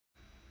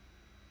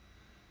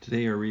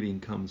Today our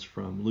reading comes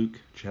from Luke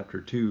chapter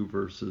 2,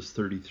 verses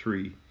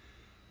 33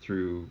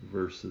 through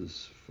verse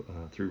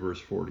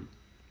 40.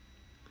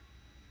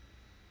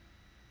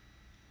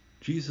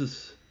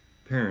 Jesus'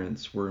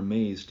 parents were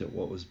amazed at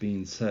what was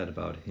being said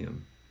about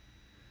him.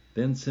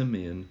 Then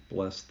Simeon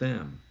blessed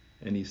them,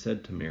 and he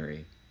said to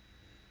Mary,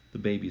 the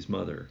baby's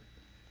mother,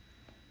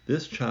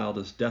 "This child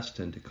is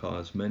destined to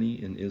cause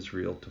many in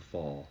Israel to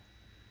fall,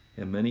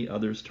 and many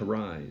others to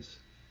rise.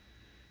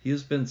 He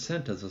has been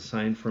sent as a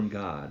sign from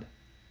God,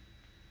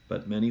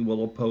 but many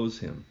will oppose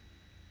him.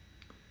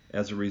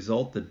 As a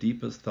result, the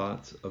deepest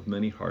thoughts of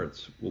many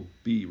hearts will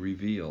be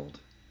revealed,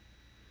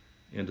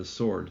 and a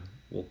sword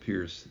will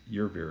pierce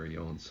your very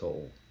own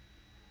soul."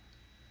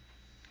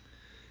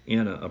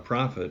 Anna, a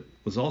prophet,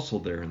 was also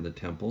there in the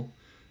temple.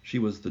 She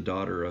was the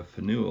daughter of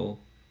Phanuel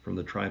from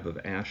the tribe of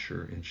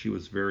Asher, and she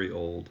was very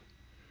old.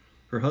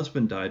 Her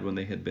husband died when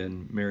they had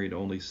been married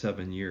only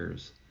 7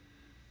 years.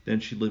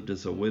 Then she lived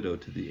as a widow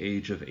to the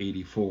age of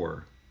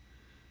 84.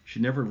 She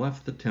never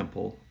left the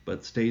temple,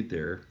 but stayed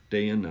there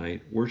day and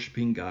night,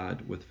 worshiping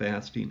God with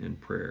fasting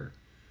and prayer.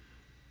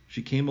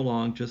 She came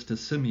along just as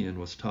Simeon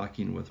was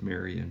talking with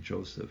Mary and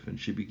Joseph, and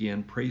she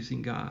began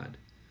praising God.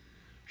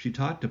 She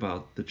talked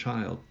about the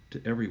child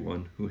to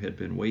everyone who had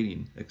been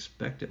waiting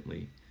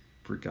expectantly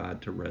for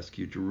God to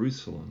rescue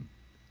Jerusalem.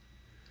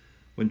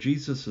 When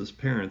Jesus'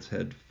 parents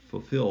had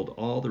fulfilled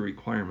all the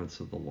requirements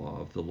of the law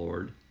of the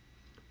Lord,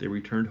 they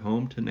returned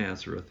home to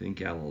Nazareth in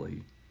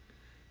Galilee.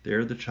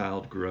 There the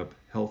child grew up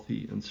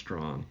healthy and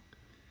strong.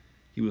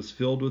 He was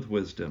filled with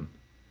wisdom,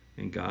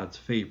 and God's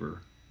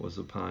favor was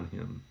upon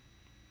him.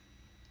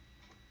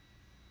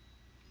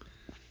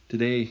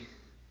 Today,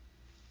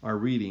 our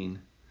reading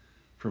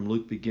from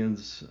Luke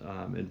begins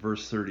in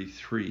verse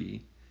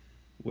 33,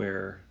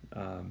 where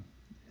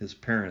his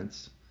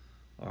parents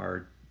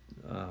are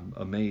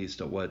amazed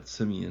at what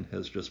Simeon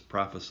has just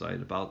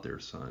prophesied about their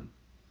son.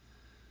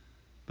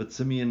 But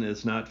Simeon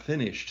is not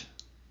finished.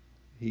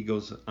 He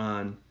goes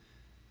on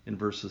in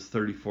verses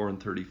 34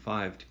 and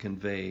 35 to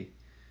convey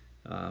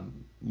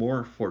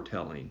more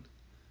foretelling,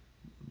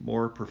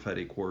 more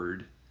prophetic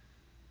word,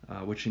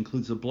 which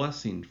includes a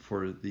blessing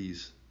for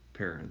these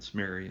parents,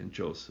 Mary and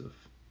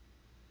Joseph.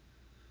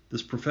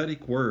 This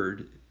prophetic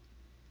word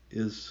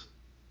is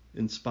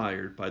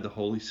inspired by the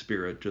Holy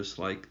Spirit, just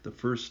like the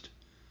first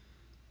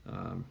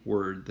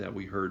word that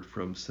we heard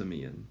from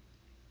Simeon.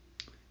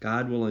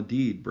 God will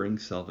indeed bring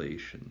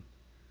salvation,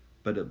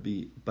 but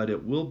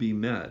it will be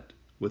met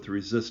with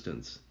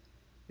resistance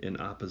and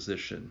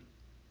opposition.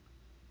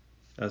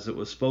 As it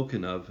was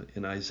spoken of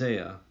in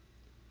Isaiah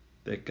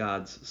that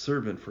God's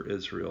servant for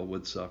Israel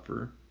would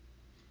suffer,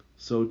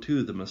 so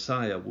too the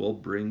Messiah will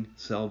bring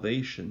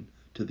salvation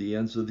to the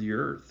ends of the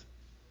earth,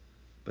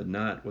 but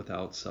not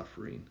without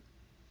suffering.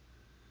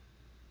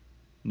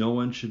 No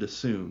one should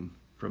assume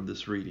from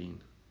this reading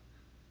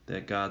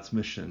that God's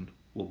mission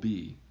will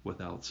be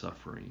without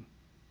suffering.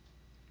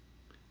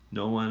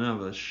 No one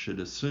of us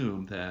should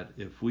assume that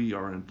if we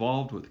are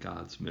involved with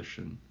God's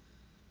mission,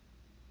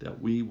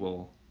 that we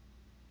will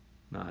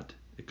not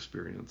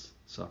experience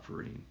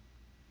suffering.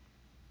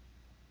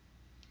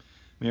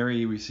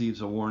 Mary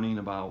receives a warning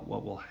about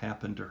what will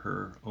happen to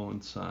her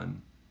own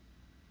son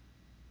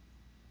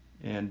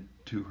and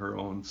to her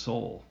own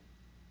soul.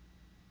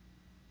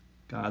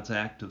 God's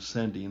act of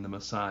sending the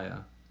Messiah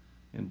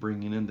and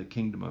bringing in the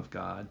kingdom of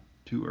God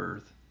to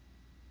earth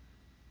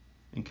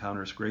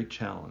encounters great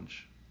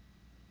challenge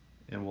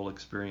and will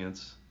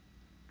experience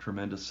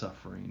tremendous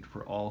suffering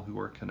for all who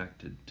are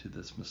connected to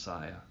this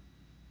Messiah.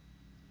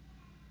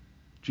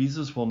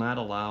 Jesus will not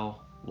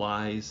allow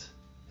lies,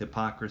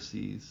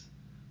 hypocrisies,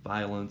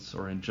 violence,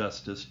 or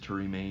injustice to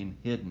remain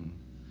hidden.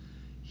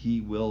 He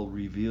will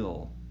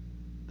reveal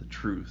the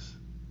truth.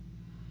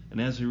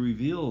 And as he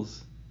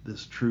reveals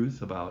this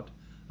truth about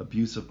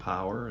abuse of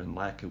power and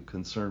lack of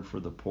concern for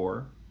the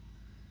poor,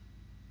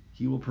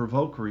 he will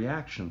provoke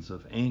reactions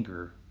of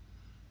anger,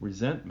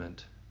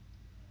 resentment,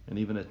 and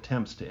even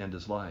attempts to end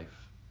his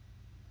life.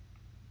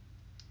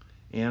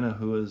 Anna,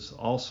 who is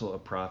also a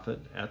prophet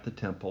at the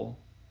temple,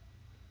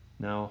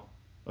 now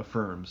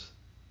affirms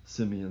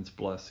Simeon's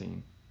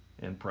blessing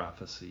and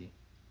prophecy.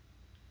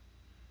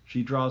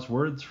 She draws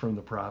words from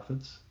the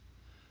prophets,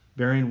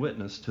 bearing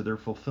witness to their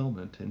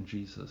fulfillment in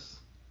Jesus.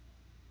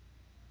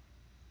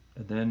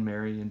 And then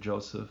Mary and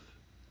Joseph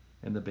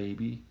and the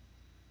baby,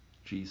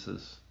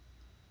 Jesus,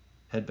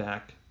 head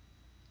back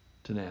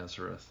to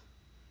Nazareth,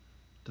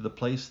 to the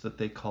place that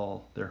they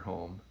call their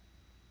home.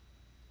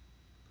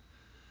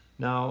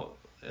 Now,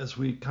 as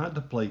we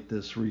contemplate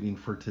this reading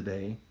for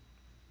today,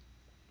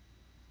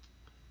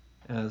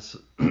 as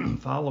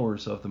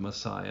followers of the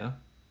Messiah,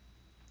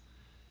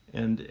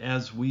 and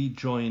as we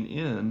join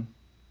in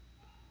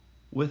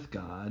with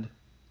God,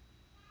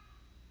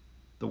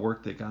 the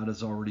work that God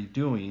is already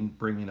doing,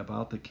 bringing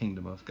about the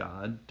kingdom of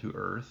God to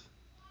earth,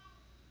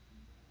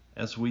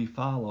 as we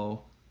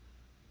follow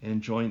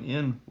and join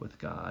in with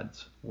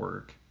God's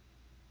work,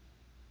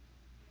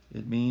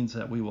 it means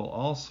that we will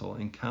also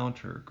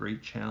encounter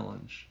great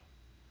challenge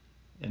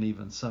and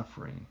even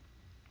suffering.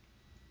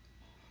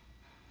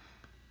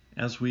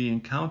 As we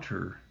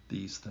encounter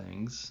these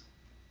things,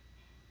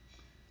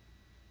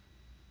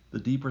 the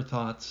deeper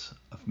thoughts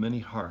of many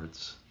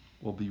hearts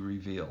will be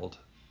revealed,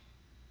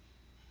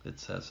 it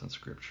says in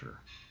Scripture.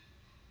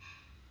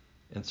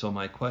 And so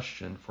my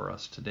question for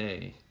us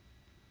today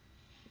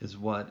is,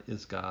 what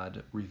is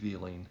God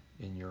revealing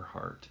in your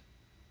heart?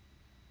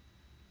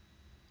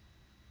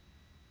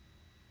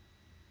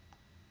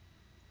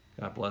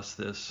 God bless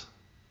this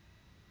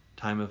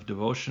time of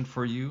devotion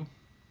for you,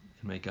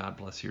 and may God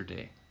bless your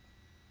day.